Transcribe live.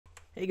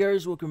Hey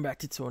guys, welcome back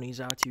to Tony's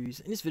How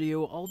To's. In this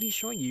video, I'll be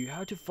showing you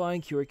how to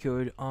find QR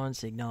code on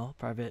Signal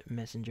Private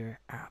Messenger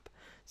app.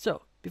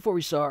 So, before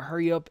we start,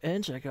 hurry up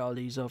and check out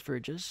these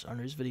features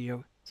under this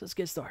video. So let's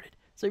get started.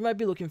 So you might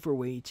be looking for a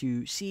way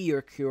to see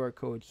your QR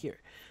code here.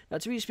 Now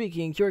to be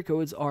speaking, QR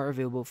codes are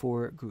available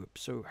for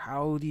groups. So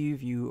how do you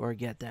view or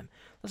get them?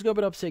 Let's go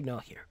open up Signal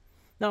here.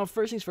 Now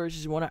first things first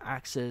is you want to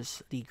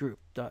access the group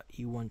that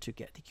you want to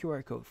get the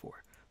QR code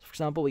for. So for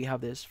example, we have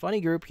this funny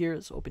group here.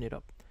 Let's open it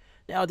up.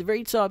 Now at the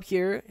very top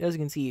here, as you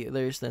can see,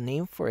 there's the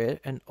name for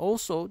it and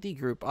also the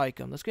group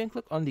icon. Let's go and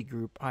click on the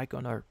group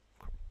icon or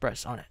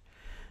press on it.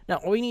 Now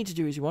all you need to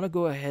do is you want to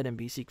go ahead and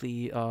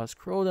basically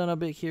scroll down a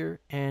bit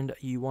here, and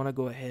you want to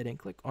go ahead and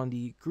click on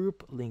the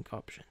group link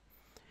option.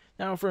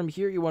 Now from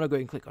here, you want to go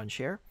and click on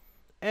share.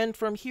 And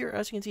from here,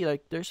 as you can see,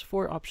 like there's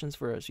four options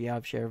for us. You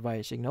have share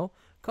via Signal,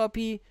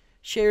 copy,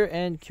 share,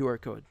 and QR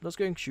code. Let's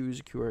go and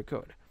choose QR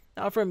code.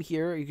 Now from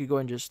here, you could go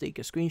and just take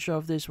a screenshot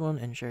of this one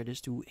and share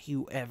this to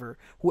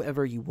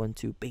whoever you want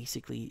to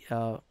basically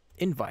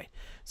invite.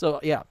 So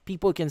yeah,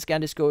 people can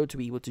scan this code to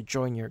be able to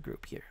join your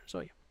group here.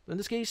 So yeah, in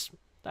this case,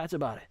 that's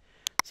about it.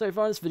 So if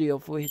you found this video,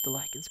 please hit the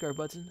like and subscribe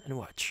button and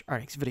watch our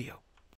next video.